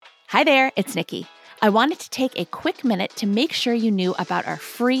Hi there, it's Nikki. I wanted to take a quick minute to make sure you knew about our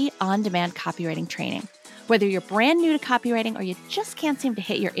free on-demand copywriting training. Whether you're brand new to copywriting or you just can't seem to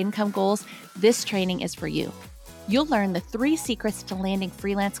hit your income goals, this training is for you. You'll learn the 3 secrets to landing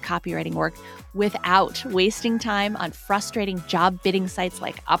freelance copywriting work without wasting time on frustrating job bidding sites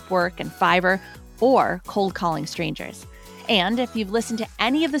like Upwork and Fiverr or cold calling strangers. And if you've listened to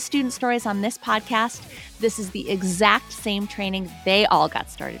any of the student stories on this podcast, this is the exact same training they all got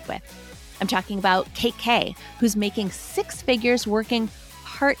started with. I'm talking about Kate Kay, who's making 6 figures working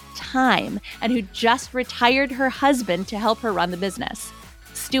part-time and who just retired her husband to help her run the business.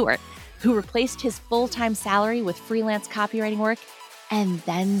 Stuart, who replaced his full-time salary with freelance copywriting work and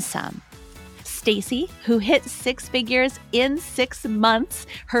then some. Stacy, who hit 6 figures in 6 months,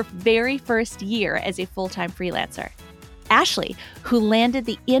 her very first year as a full-time freelancer. Ashley, who landed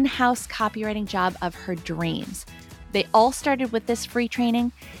the in-house copywriting job of her dreams. They all started with this free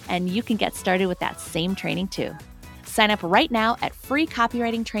training, and you can get started with that same training too. Sign up right now at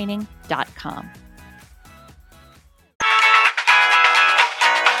freecopywritingtraining.com.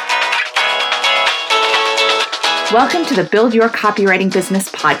 Welcome to the Build Your Copywriting Business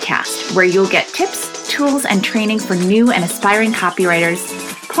podcast, where you'll get tips, tools, and training for new and aspiring copywriters,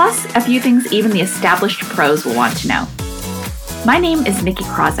 plus a few things even the established pros will want to know. My name is Nikki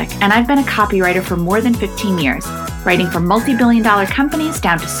Krosick, and I've been a copywriter for more than 15 years, writing for multi-billion-dollar companies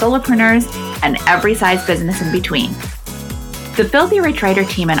down to solopreneurs and every size business in between. The Filthy Rich Writer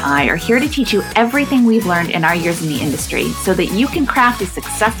team and I are here to teach you everything we've learned in our years in the industry so that you can craft a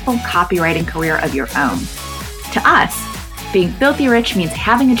successful copywriting career of your own. To us, being filthy rich means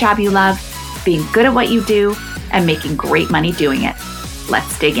having a job you love, being good at what you do, and making great money doing it.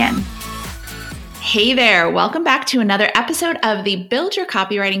 Let's dig in. Hey there, welcome back to another episode of the Build Your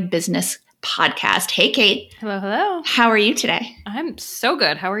Copywriting Business podcast. Hey, Kate. Hello, hello. How are you today? I'm so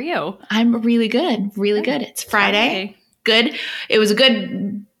good. How are you? I'm really good, really good. It's Friday. Good. It was a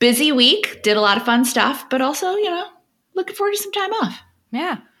good, busy week. Did a lot of fun stuff, but also, looking forward to some time off.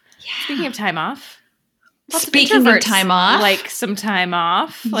 Yeah. Speaking of time off. Speaking of time off. Like some time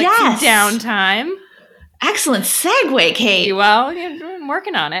off. Like yes. Some downtime. Excellent segue, Kate. Well, I'm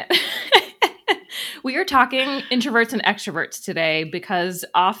working on it. We are talking introverts and extroverts today because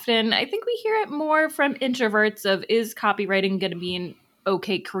often I think we hear it more from introverts of, is copywriting going to be an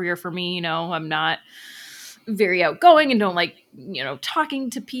okay career for me? I'm not very outgoing and don't like, talking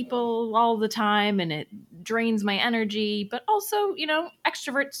to people all the time, and it drains my energy, but also,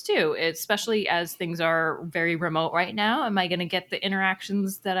 extroverts too, especially as things are very remote right now. Am I going to get the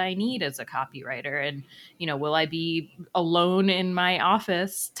interactions that I need as a copywriter? And, will I be alone in my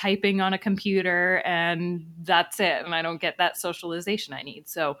office typing on a computer and that's it? And I don't get that socialization I need.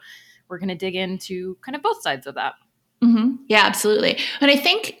 So we're going to dig into kind of both sides of that. Mm-hmm. Yeah, absolutely. And I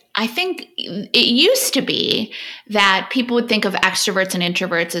think it used to be that people would think of extroverts and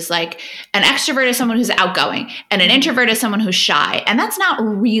introverts as like an extrovert is someone who's outgoing and an introvert is someone who's shy. And that's not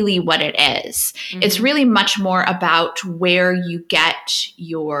really what it is. Mm-hmm. It's really much more about where you get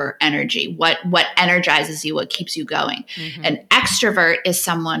your energy, what energizes you, what keeps you going. Mm-hmm. An extrovert is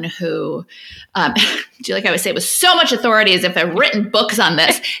someone who, do you like I would say with so much authority as if I've written books on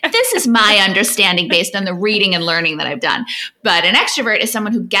this. This is my understanding based on the reading and learning that I've done. But an extrovert is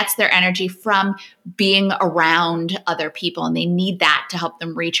someone who gets their energy from being around other people, and they need that to help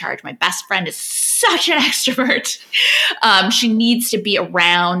them recharge. My best friend is such an extrovert. She needs to be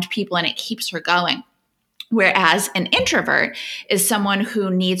around people, and it keeps her going. Whereas an introvert is someone who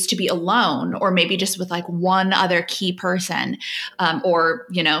needs to be alone, or maybe just with like one other key person, or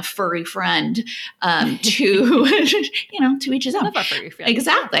furry friend, to to each his own. I love our furry friend.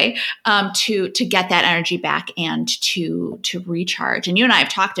 Exactly, to get that energy back and to recharge. And you and I have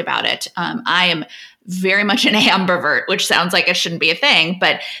talked about it. I am very much an ambivert, which sounds like it shouldn't be a thing,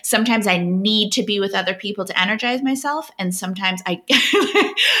 but sometimes I need to be with other people to energize myself. And sometimes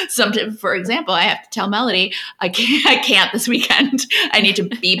for example, I have to tell Melody, I can't this weekend. I need to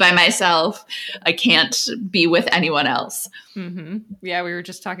be by myself. I can't be with anyone else. Mm-hmm. Yeah, we were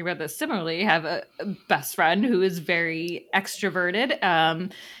just talking about this. Similarly, I have a best friend who is very extroverted.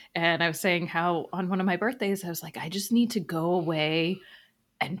 And I was saying how on one of my birthdays, I was like, I just need to go away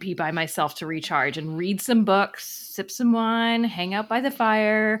and be by myself to recharge and read some books, sip some wine, hang out by the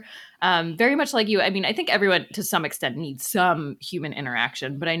fire. Very much like you. I mean, I think everyone to some extent needs some human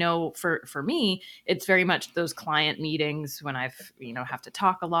interaction, but I know for me, it's very much those client meetings when I've, have to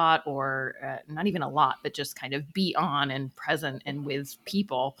talk a lot or not even a lot, but just kind of be on and present and with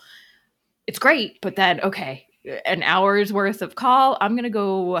people. It's great, but then, okay, an hour's worth of call, I'm going to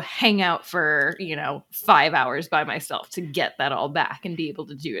go hang out for, 5 hours by myself to get that all back and be able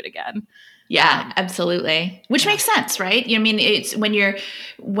to do it again. Yeah, absolutely. Which makes sense, right? I mean, it's when you're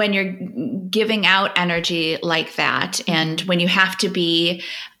giving out energy like that, and when you have to be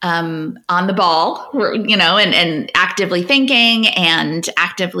on the ball, and actively thinking and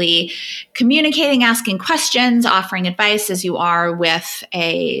actively communicating, asking questions, offering advice as you are with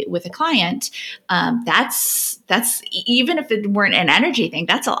a client. That's even if it weren't an energy thing,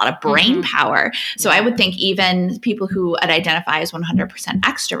 that's a lot of brain power. So I would think even people who would identify as 100%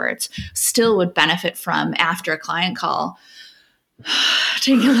 extroverts still would benefit from, after a client call,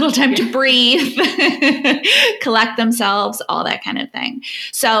 taking a little time to breathe, collect themselves, all that kind of thing.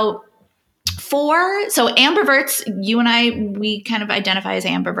 So ambiverts, you and I, we kind of identify as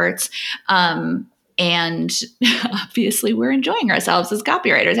ambiverts. And obviously we're enjoying ourselves as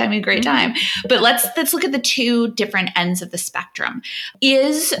copywriters, having a great time. But let's look at the two different ends of the spectrum.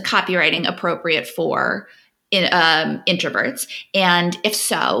 Is copywriting appropriate for introverts? And if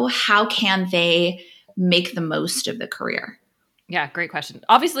so, how can they make the most of the career? Yeah, great question.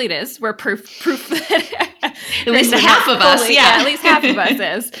 Obviously it is. We're proof that at least half of us. Yeah, at least half of us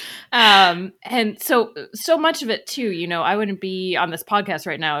is. And so much of it too, I wouldn't be on this podcast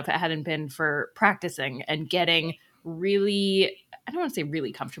right now if it hadn't been for practicing and getting really, I don't want to say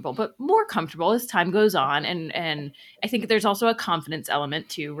really comfortable, but more comfortable as time goes on. And I think there's also a confidence element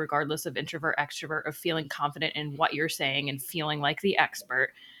too, regardless of introvert, extrovert, of feeling confident in what you're saying and feeling like the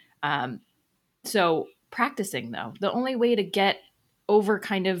expert. So practicing, though, the only way to get over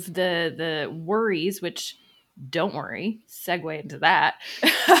kind of the worries, which don't worry, segue into that.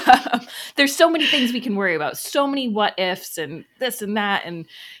 There's so many things we can worry about, so many what ifs and this and that. And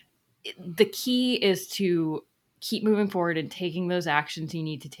the key is to keep moving forward and taking those actions you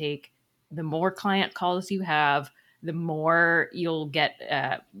need to take. The more client calls you have, the more you'll get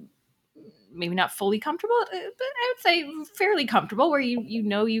maybe not fully comfortable, but I would say fairly comfortable, where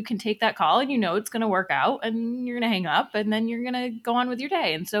you can take that call and it's going to work out, and you're going to hang up and then you're going to go on with your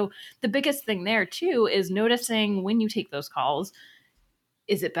day. And so the biggest thing there too is noticing when you take those calls,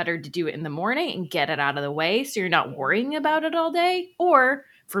 is it better to do it in the morning and get it out of the way so you're not worrying about it all day? Or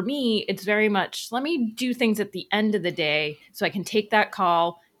for me, it's very much, let me do things at the end of the day so I can take that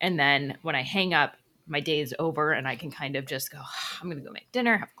call, and then when I hang up, my day is over and I can kind of just go, I'm going to go make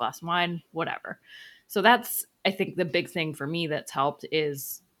dinner, have a glass of wine, whatever. So that's, I think, the big thing for me that's helped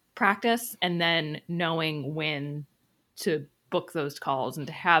is practice, and then knowing when to book those calls and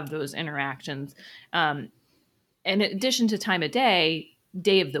to have those interactions. And in addition to time of day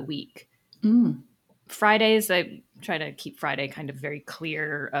of the week. Fridays, I try to keep Friday kind of very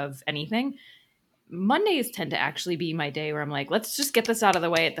clear of anything. Mondays tend to actually be my day where I'm like, let's just get this out of the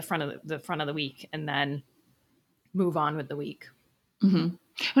way at the front of the week, and then move on with the week. Mm-hmm.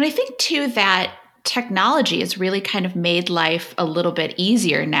 When I think too that technology has really kind of made life a little bit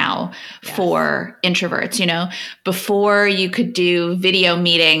easier now for introverts. Before you could do video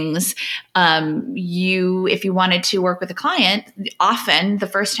meetings, if you wanted to work with a client, often the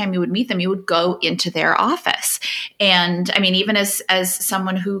first time you would meet them, you would go into their office. And I mean, even as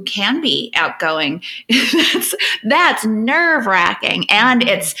someone who can be outgoing, that's nerve-wracking, and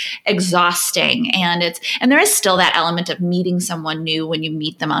it's exhausting, and there is still that element of meeting someone new when you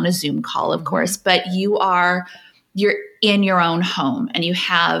meet them on a Zoom call, of course, but you're in your own home, and you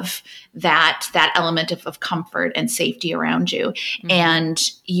have that element of comfort and safety around you. Mm-hmm.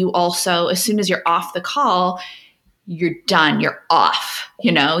 And you also, as soon as you're off the call, you're done, you're off,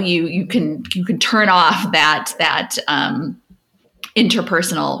 you can turn off that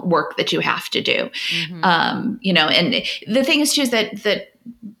interpersonal work that you have to do. Mm-hmm. And the thing is too, is that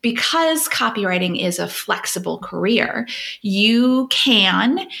because copywriting is a flexible career, you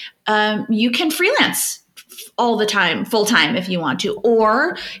can freelance all the time, full time, if you want to,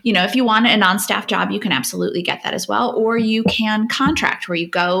 or, if you want a non-staff job, you can absolutely get that as well. Or you can contract, where you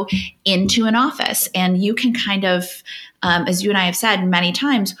go into an office and you can kind of, as you and I have said many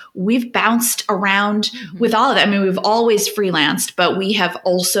times, we've bounced around with all of it. I mean, we've always freelanced, but we have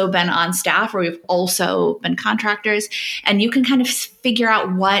also been on staff, or we've also been contractors, and you can kind of figure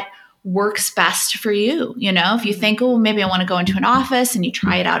out what works best for you. If you think, oh, maybe I want to go into an office, and you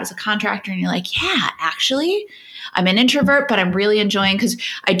try it out as a contractor, and you're like, yeah, actually, I'm an introvert, but I'm really enjoying, because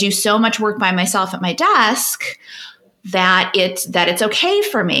I do so much work by myself at my desk that it's okay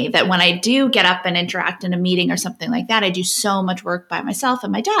for me, that when I do get up and interact in a meeting or something like that, I do so much work by myself at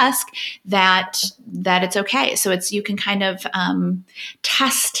my desk that it's okay. So you can kind of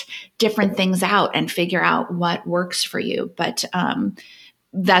test different things out and figure out what works for you. But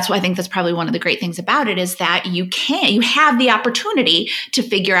that's why I think that's probably one of the great things about it, is that you have the opportunity to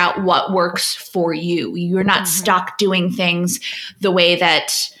figure out what works for you. You're not stuck doing things the way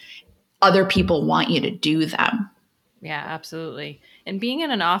that other people want you to do them. Yeah, absolutely. And being in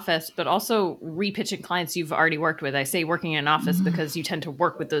an office, but also repitching clients you've already worked with. I say working in an office because you tend to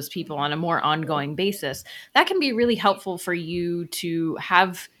work with those people on a more ongoing basis. That can be really helpful for you to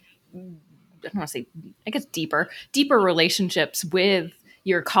have, I don't want to say, I guess, deeper relationships with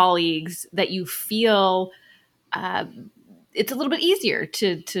your colleagues, that you feel it's a little bit easier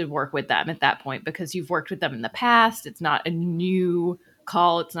to work with them at that point because you've worked with them in the past. It's not a new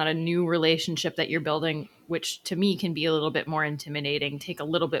call. It's not a new relationship that you're building, which to me can be a little bit more intimidating, take a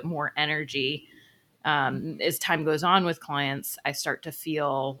little bit more energy. As time goes on with clients, I start to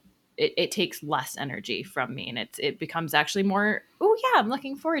feel it takes less energy from me, and it becomes actually more, oh yeah, I'm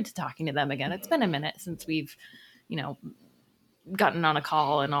looking forward to talking to them again. It's been a minute since we've, gotten on a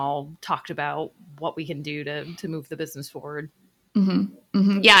call and all talked about what we can do to move the business forward.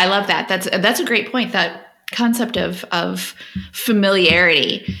 Yeah, I love that. That's a great point. That concept of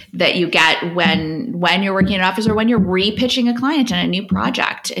familiarity that you get when you're working in an office or when you're repitching a client in a new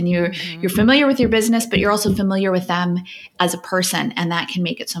project, and you're familiar with your business, but you're also familiar with them as a person, and that can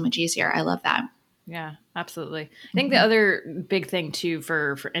make it so much easier. I love that. Yeah, absolutely. I think the other big thing too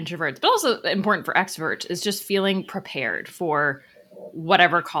for introverts, but also important for extroverts, is just feeling prepared for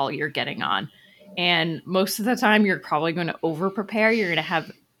whatever call you're getting on. And most of the time you're probably going to over prepare. You're going to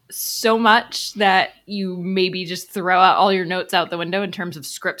have so much that you maybe just throw out all your notes out the window in terms of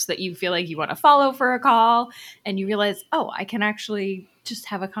scripts that you feel like you want to follow for a call. And you realize, oh, I can actually just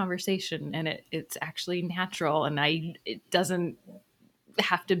have a conversation, and it's actually natural. And it doesn't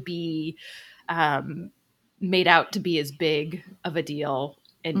have to be made out to be as big of a deal.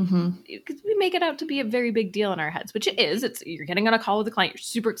 And because we make it out to be a very big deal in our heads, which it is. You're getting on a call with a client. You're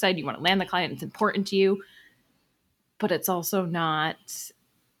super excited. You want to land the client. It's important to you. But it's also not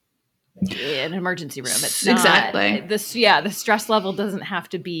an emergency room. It's not, exactly the stress level doesn't have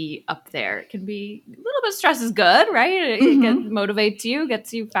to be up there. It can be a little bit of stress is good, right? It motivates you,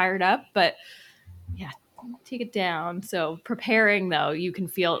 gets you fired up, but yeah, take it down. So preparing, though, you can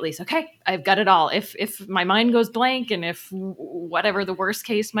feel at least, okay, I've got it all. If my mind goes blank, and if whatever the worst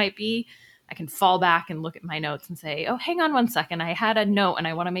case might be, I can fall back and look at my notes and say, oh, hang on one second. I had a note and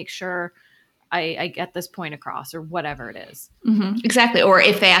I want to make sure I get this point across, or whatever it is. Exactly. Or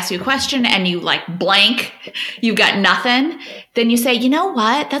if they ask you a question and you blank, you've got nothing, then you say, you know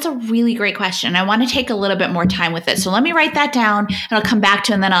what? That's a really great question. I want to take a little bit more time with it. So let me write that down, and I'll come back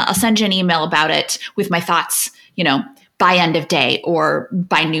to it, and then I'll send you an email about it with my thoughts, by end of day or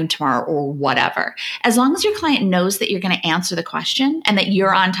by noon tomorrow or whatever. As long as your client knows that you're going to answer the question and that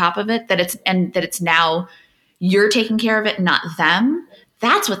you're on top of it, that it's now you're taking care of it, not them.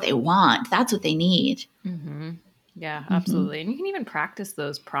 That's what they want. That's what they need. Yeah, absolutely. And you can even practice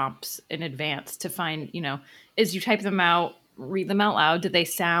those prompts in advance to find, as you type them out, read them out loud, do they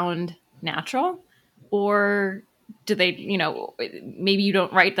sound natural? Or do they, maybe you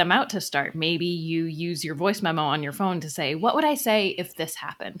don't write them out to start. Maybe you use your voice memo on your phone to say, what would I say if this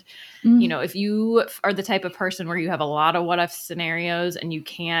happened? If you are the type of person where you have a lot of what if scenarios and you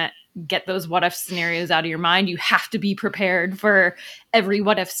can't get those what if scenarios out of your mind, you have to be prepared for every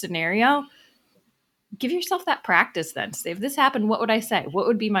what if scenario. Give yourself that practice then. Say, if this happened, what would I say? What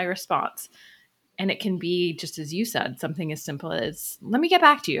would be my response? And it can be, just as you said, something as simple as, let me get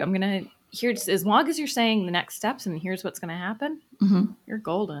back to you. I'm going to hear, as long as you're saying the next steps and here's what's going to happen, you're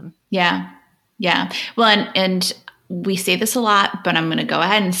golden. Yeah. Yeah. Well, and we say this a lot, but I'm going to go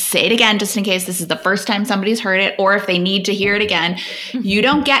ahead and say it again, just in case this is the first time somebody's heard it, or if they need to hear it again. You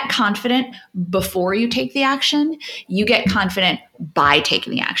don't get confident before you take the action. You get confident by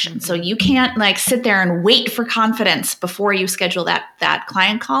taking the action. So you can't sit there and wait for confidence before you schedule that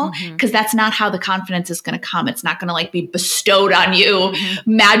client call, because that's not how the confidence is going to come. It's not going to be bestowed on you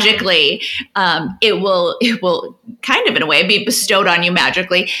magically. It will kind of, in a way, be bestowed on you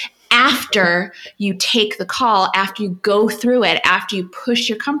magically after you take the call, after you go through it, after you push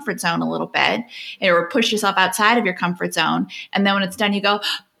your comfort zone a little bit, or push yourself outside of your comfort zone. And then when it's done, you go,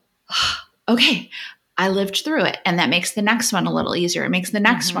 okay, I lived through it. And that makes the next one a little easier. It makes the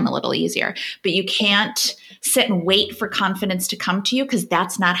next one a little easier. But you can't sit and wait for confidence to come to you, because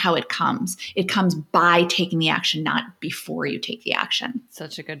that's not how it comes. It comes by taking the action, not before you take the action.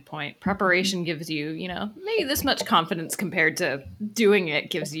 Such a good point. Preparation gives you, maybe this much confidence compared to doing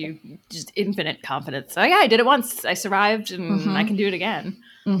it gives you just infinite confidence. So yeah, I did it once. I survived, and I can do it again.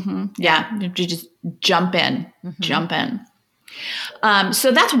 Yeah. You just jump in.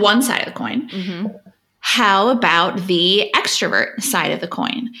 So that's one side of the coin. How about the extrovert side of the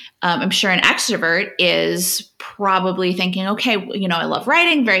coin? I'm sure an extrovert is probably thinking, okay, I love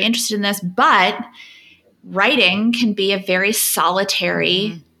writing, very interested in this, but writing can be a very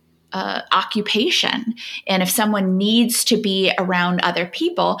solitary occupation. And if someone needs to be around other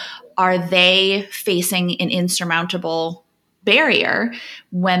people, are they facing an insurmountable barrier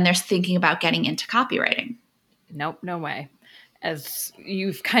when they're thinking about getting into copywriting? Nope, no way. As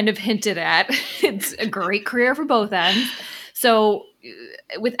you've kind of hinted at, it's a great career for both ends. So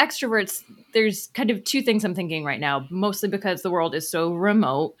with extroverts, there's kind of two things I'm thinking right now, mostly because the world is so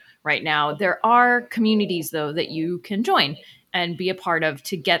remote right now. There are communities, though, that you can join and be a part of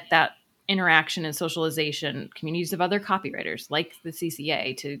to get that interaction and socialization, communities of other copywriters like the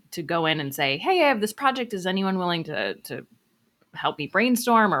CCA to go in and say, hey, I have this project. Is anyone willing to help me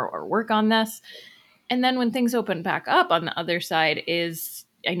brainstorm or work on this? And then when things open back up on the other side is,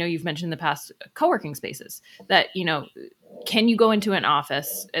 I know you've mentioned in the past, co-working spaces that, can you go into an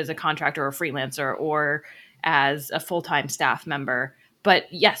office as a contractor or a freelancer or as a full-time staff member? But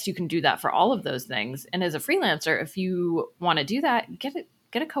yes, you can do that for all of those things. And as a freelancer, if you want to do that, get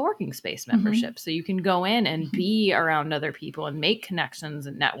a co-working space membership. So you can go in and be around other people and make connections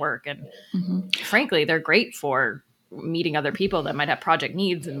and network. And frankly, they're great for meeting other people that might have project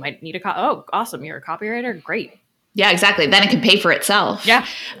needs and might need oh, awesome. You're a copywriter. Great. Yeah, exactly. Then it can pay for itself. Yeah.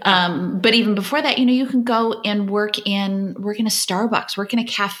 But even before that, you can go and work in a Starbucks, work in a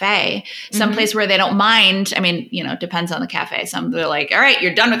cafe, someplace where they don't mind. I mean, it depends on the cafe. Some they're like, all right,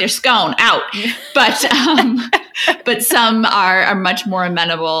 you're done with your scone, out. But some are much more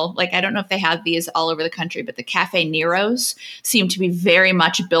amenable. Like, I don't know if they have these all over the country, but the Cafe Neros seem to be very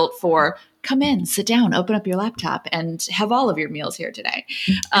much built for come in, sit down, open up your laptop, and have all of your meals here today.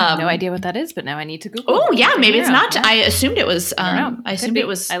 I have no idea what that is, but now I need to Google. Oh, yeah, maybe it's not. Yeah. I assumed it was. I assumed it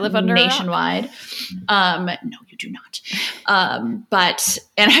was. I live under nationwide. No, you do not.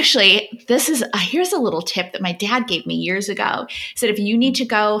 And actually, here's a little tip that my dad gave me years ago. He said, if you need to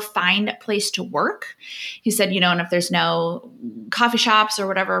go find a place to work, he said, and if there's no coffee shops or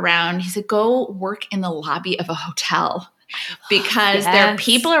whatever around, he said, go work in the lobby of a hotel. Because there are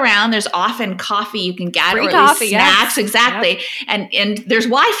people around. There's often coffee you can get, free or coffee, snacks, exactly. Yep. And there's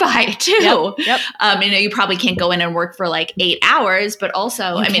Wi-Fi too. Yep. You probably can't go in and work for like 8 hours, but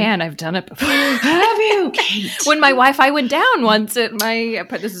also, I've done it before. Have you, Kate? When my Wi-Fi went down once at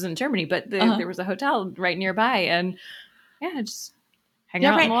this is in Germany, but there was a hotel right nearby, and just hang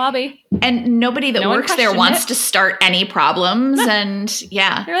out in the lobby. And nobody that works there wants to start any problems. No. And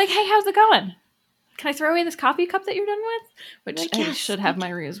they're like, hey, how's it going? Can I throw away this coffee cup that you're done with? Which I should have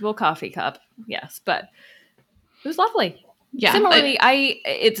my reusable coffee cup. Yes, but it was lovely. Yeah. Similarly,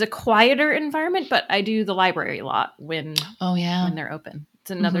 it's a quieter environment, but I do the library a lot when they're open.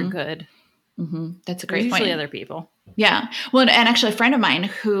 It's another good. That's a great point. Usually other people. Yeah. Well, and actually a friend of mine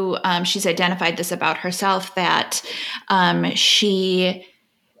who she's identified this about herself, that she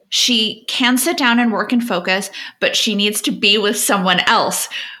can sit down and work and focus, but she needs to be with someone else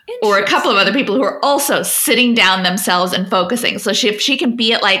or a couple of other people who are also sitting down themselves and focusing. So if she can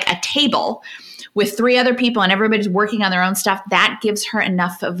be at like a table with 3 other people and everybody's working on their own stuff, that gives her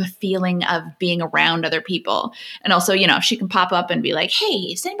enough of a feeling of being around other people. And also, if she can pop up and be like,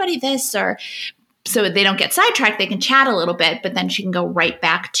 hey, is anybody this? Or so they don't get sidetracked, they can chat a little bit, but then she can go right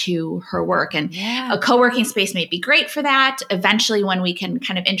back to her work. And a co-working space may be great for that. Eventually, when we can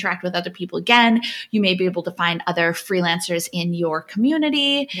kind of interact with other people again, you may be able to find other freelancers in your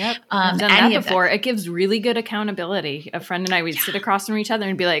community. Yep, I've done that before. It gives really good accountability. A friend and I would sit across from each other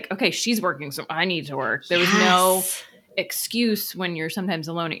and be like, okay, she's working, so I need to work. There was no excuse when you're sometimes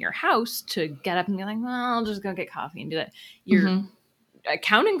alone at your house to get up and be like, well, I'll just go get coffee and do that. You're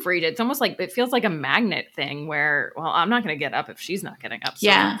accounting for it. It's almost like it feels like a magnet thing where, well, I'm not going to get up if she's not getting up. So.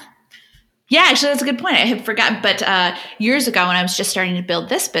 Yeah, actually, that's a good point. I had forgotten. But years ago, when I was just starting to build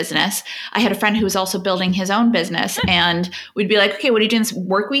this business, I had a friend who was also building his own business. And we'd be like, okay, what are you doing this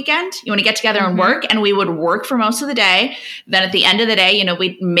work weekend? You want to get together and work? And we would work for most of the day. Then at the end of the day,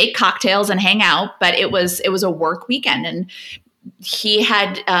 we'd make cocktails and hang out. But it was a work weekend. And he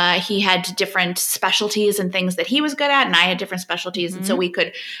had different specialties and things that he was good at, and I had different specialties. And so we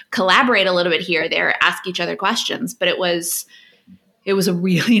could collaborate a little bit here or there, ask each other questions. But it was a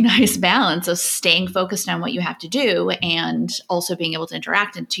really nice balance of staying focused on what you have to do and also being able to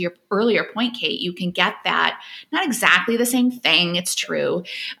interact. And to your earlier point, Kate, you can get that, not exactly the same thing, it's true.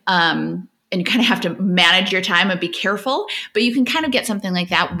 And you kind of have to manage your time and be careful, but you can kind of get something like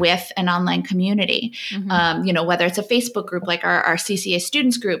that with an online community. Whether it's a Facebook group like our CCA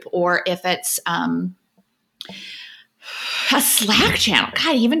students group, or if it's A Slack channel.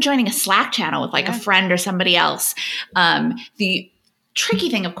 God, even joining a Slack channel with like a friend or somebody else. The tricky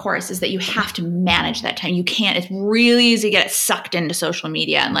thing, of course, is that you have to manage that time. You can't, it's really easy to get sucked into social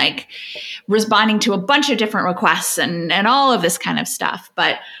media and like responding to a bunch of different requests and all of this kind of stuff.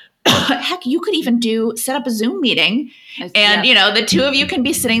 But heck, you could even set up a Zoom meeting and, the two of you can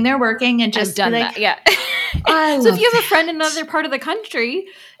be sitting there working and just done like, that. Yeah. So if you have a friend in another part of the country,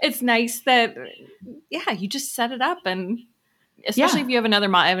 it's nice that, you just set it up, and especially if you have another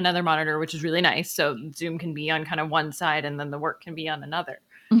monitor, which is really nice. So Zoom can be on kind of one side and then the work can be on another.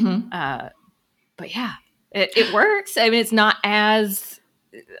 Mm-hmm. But yeah, it works. I mean, it's not as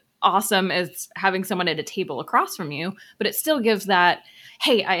awesome as having someone at a table across from you, but it still gives that,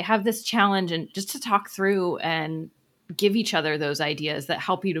 hey, I have this challenge, and just to talk through and give each other those ideas that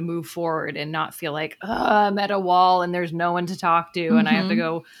help you to move forward and not feel like, I'm at a wall and there's no one to talk to, and I have to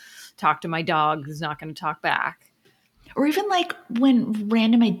go talk to my dog who's not going to talk back. Or even like when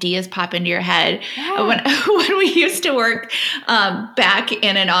random ideas pop into your head. When we used to work back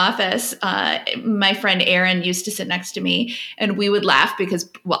in an office, my friend Erin used to sit next to me, and we would laugh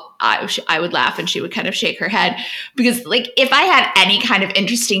because, I would laugh and she would kind of shake her head because, like, if I had any kind of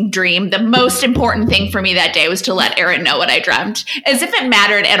interesting dream, the most important thing for me that day was to let Erin know what I dreamt, as if it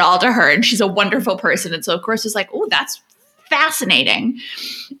mattered at all to her. And she's a wonderful person. And so, of course, it's like, oh, that's fascinating,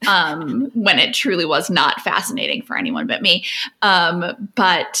 when it truly was not fascinating for anyone but me.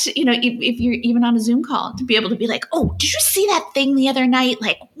 But, if you're even on a Zoom call, to be able to be like, oh, did you see that thing the other night?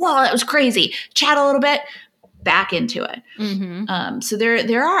 Like, whoa, that was crazy. Chat a little bit, back into it. Mm-hmm. So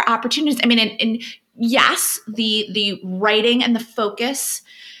there are opportunities. I mean, and yes, the writing and the focus,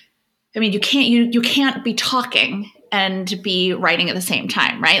 I mean, you can't be talking and be writing at the same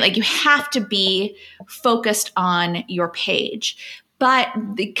time, right? Like, you have to be focused on your page. But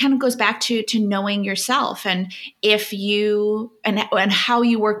it kind of goes back to knowing yourself and if you and how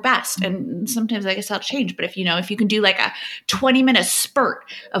you work best. And sometimes I guess that'll change. But if you can do like a 20-minute spurt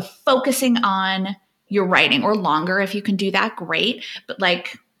of focusing on your writing, or longer, if you can do that, great. But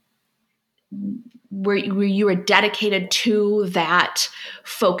like where you are dedicated to that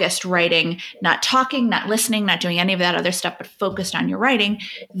focused writing, not talking, not listening, not doing any of that other stuff, but focused on your writing,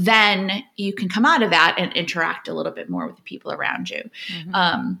 then you can come out of that and interact a little bit more with the people around you.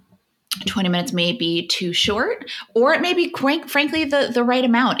 Mm-hmm. 20 minutes may be too short, or it may be, frankly, the right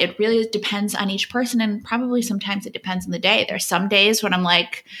amount. It really depends on each person, and probably sometimes it depends on the day. There's some days when I'm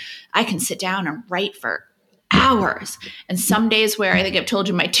like, I can sit down and write for hours. And some days where, I think I've told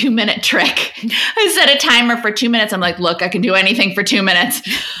you my 2-minute trick. I set a timer for 2 minutes. I'm like, look, I can do anything for 2 minutes.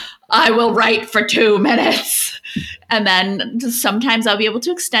 I will write for 2 minutes. And then sometimes I'll be able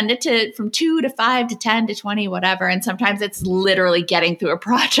to extend it from 2 to 5 to 10 to 20, whatever. And sometimes it's literally getting through a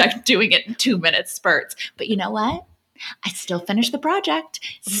project, doing it in 2-minute spurts. But you know what? I still finish the project.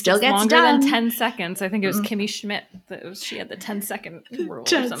 Still gets longer done. than 10 seconds. I think it was Kimmy Schmidt. She had the 10-second rule.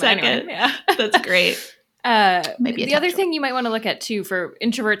 10 seconds. Anyway, yeah. That's great. Maybe the other thing you might want to look at too for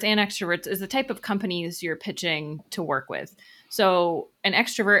introverts and extroverts is the type of companies you're pitching to work with. So an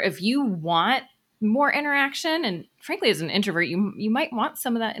extrovert, if you want more interaction, and frankly, as an introvert, you might want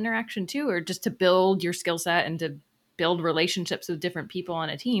some of that interaction too, or just to build your skill set and to build relationships with different people on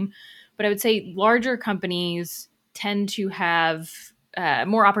a team. But I would say larger companies tend to have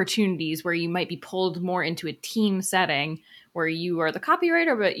more opportunities where you might be pulled more into a team setting where you are the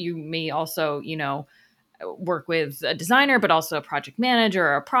copywriter, but you may also, work with a designer, but also a project manager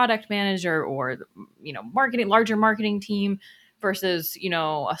or a product manager, or, larger marketing team versus,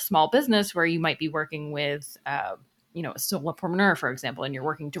 a small business where you might be working with, a solopreneur, for example, and you're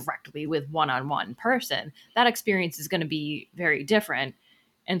working directly with one-on-one person. That experience is going to be very different.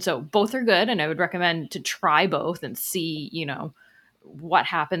 And so both are good. And I would recommend to try both and see, what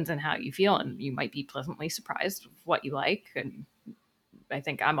happens and how you feel. And you might be pleasantly surprised with what you like. And I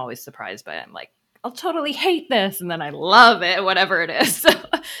think I'm always surprised by it. I'm like, I'll totally hate this. And then I love it, whatever it is. So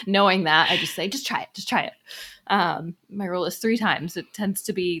knowing that, I just say, just try it. My rule is 3 times. It tends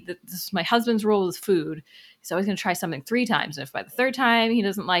to be this is my husband's rule with food. He's always going to try something 3 times. And if by the 3rd time he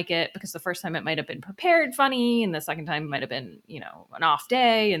doesn't like it, because the first time it might have been prepared funny, and the second time might have been, an off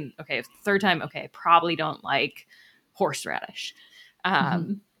day. And okay, if the 3rd time, okay, I probably don't like horseradish.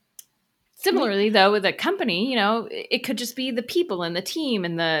 Similarly, though, with a company, it could just be the people and the team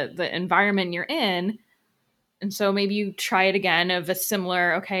and the environment you're in. And so maybe you try it again of a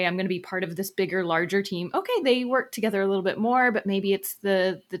similar, okay, I'm going to be part of this bigger, larger team. Okay, they work together a little bit more, but maybe it's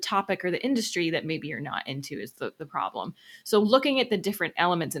the topic or the industry that maybe you're not into is the problem. So looking at the different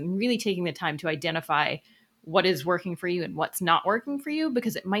elements and really taking the time to identify what is working for you and what's not working for you,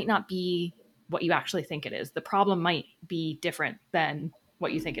 because it might not be what you actually think it is. The problem might be different than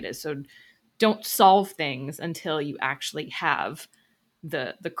what you think it is. So don't solve things until you actually have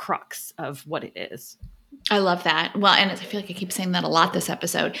the crux of what it is. I love that. Well, and I feel like I keep saying that a lot this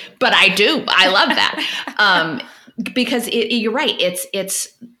episode, but I do. I love that. Because you're right.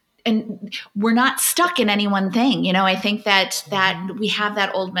 And we're not stuck in any one thing. You know, I think that we have that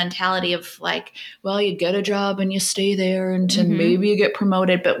old mentality of like, well, you get a job and you stay there and maybe you get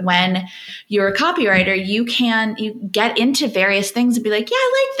promoted. But when you're a copywriter, you get into various things and be like, yeah,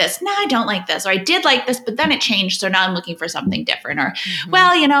 I like this. No, I don't like this. Or I did like this, but then it changed. So now I'm looking for something different. Or,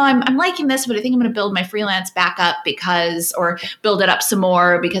 well, you know, I'm liking this, but I think I'm going to build my freelance back up or build it up some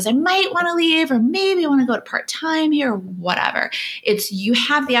more because I might want to leave, or maybe I want to go to part-time here or whatever. You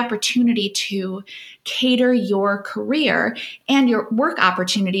have the opportunity to cater your career and your work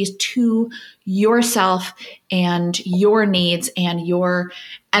opportunities to yourself and your needs and your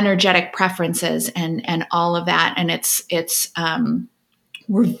energetic preferences and all of that. And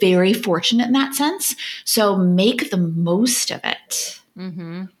we're very fortunate in that sense. So make the most of it.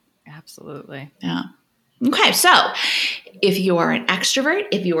 Mm-hmm. Absolutely. Yeah. Okay, so if you are an extrovert,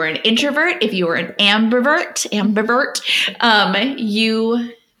 if you are an introvert, if you are an ambivert,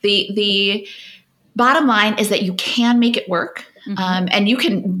 the bottom line is that you can make it work, and you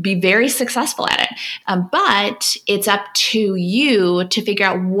can be very successful at it. But it's up to you to figure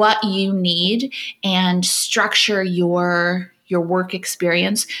out what you need and structure your work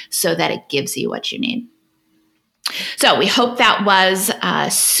experience so that it gives you what you need. So we hope that was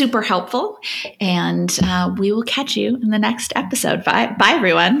super helpful, and we will catch you in the next episode. Bye,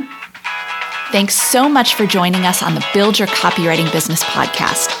 everyone. Thanks so much for joining us on the Build Your Copywriting Business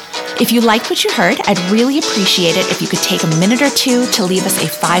podcast. If you liked what you heard, I'd really appreciate it if you could take a minute or two to leave us a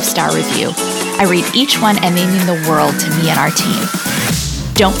 5-star review. I read each one, and they mean the world to me and our team.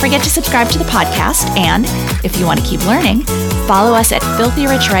 Don't forget to subscribe to the podcast, and if you want to keep learning, follow us at Filthy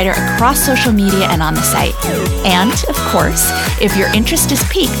Rich Writer across social media and on the site. And, of course, if your interest is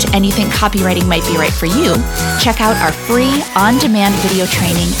piqued and you think copywriting might be right for you, check out our free on-demand video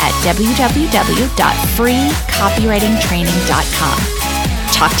training at www.freecopywritingtraining.com.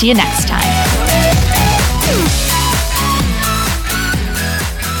 Talk to you next time.